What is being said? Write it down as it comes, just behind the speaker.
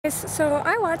So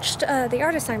I watched the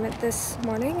art assignment this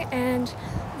morning, and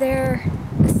their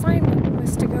assignment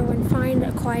was to go and find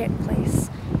a quiet place,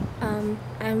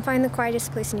 and find the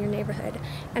quietest place in your neighborhood.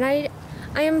 And I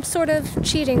am sort of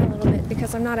cheating a little bit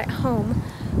because I'm not at home,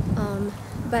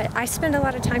 but I spend a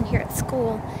lot of time here at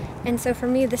school, and so for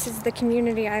me this is the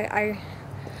community I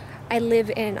live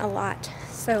in a lot.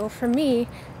 So for me,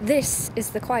 this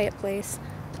is the quiet place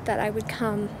that I would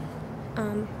come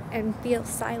and feel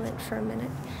silent for a minute.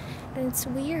 And it's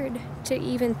weird to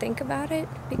even think about it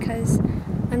because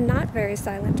I'm not very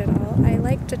silent at all. I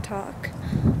like to talk,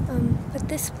 but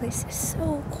this place is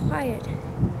so quiet.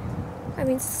 I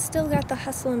mean, it's still got the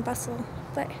hustle and bustle,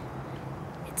 but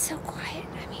it's so quiet.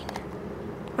 I mean,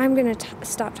 I'm gonna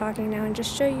stop talking now and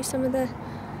just show you some of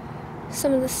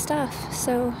the stuff.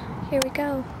 So here we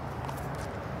go.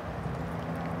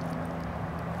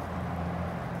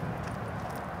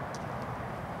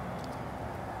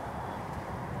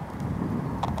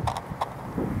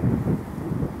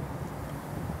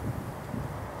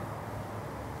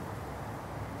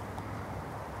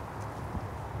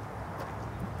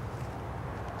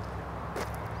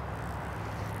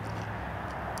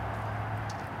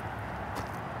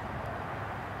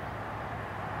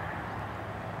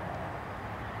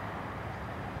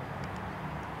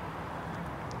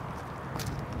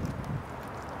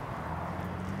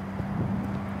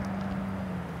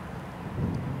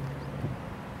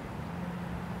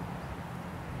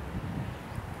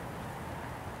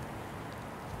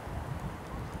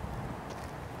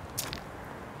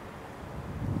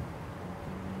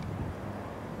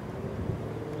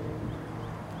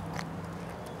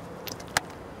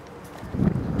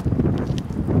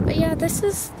 But yeah, this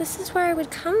is where I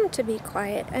would come to be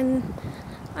quiet, and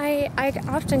I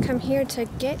often come here to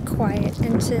get quiet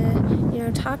and to, you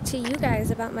know, talk to you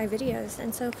guys about my videos.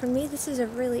 And so for me, this is a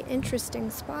really interesting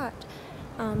spot,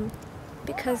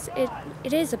 because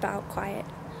it is about quiet.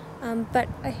 But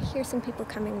I hear some people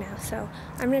coming now, so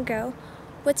I'm gonna go.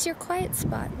 What's your quiet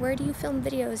spot? Where do you film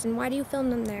videos, and why do you film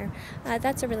them there?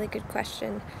 That's a really good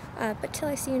question. But till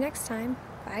I see you next time,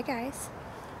 bye guys.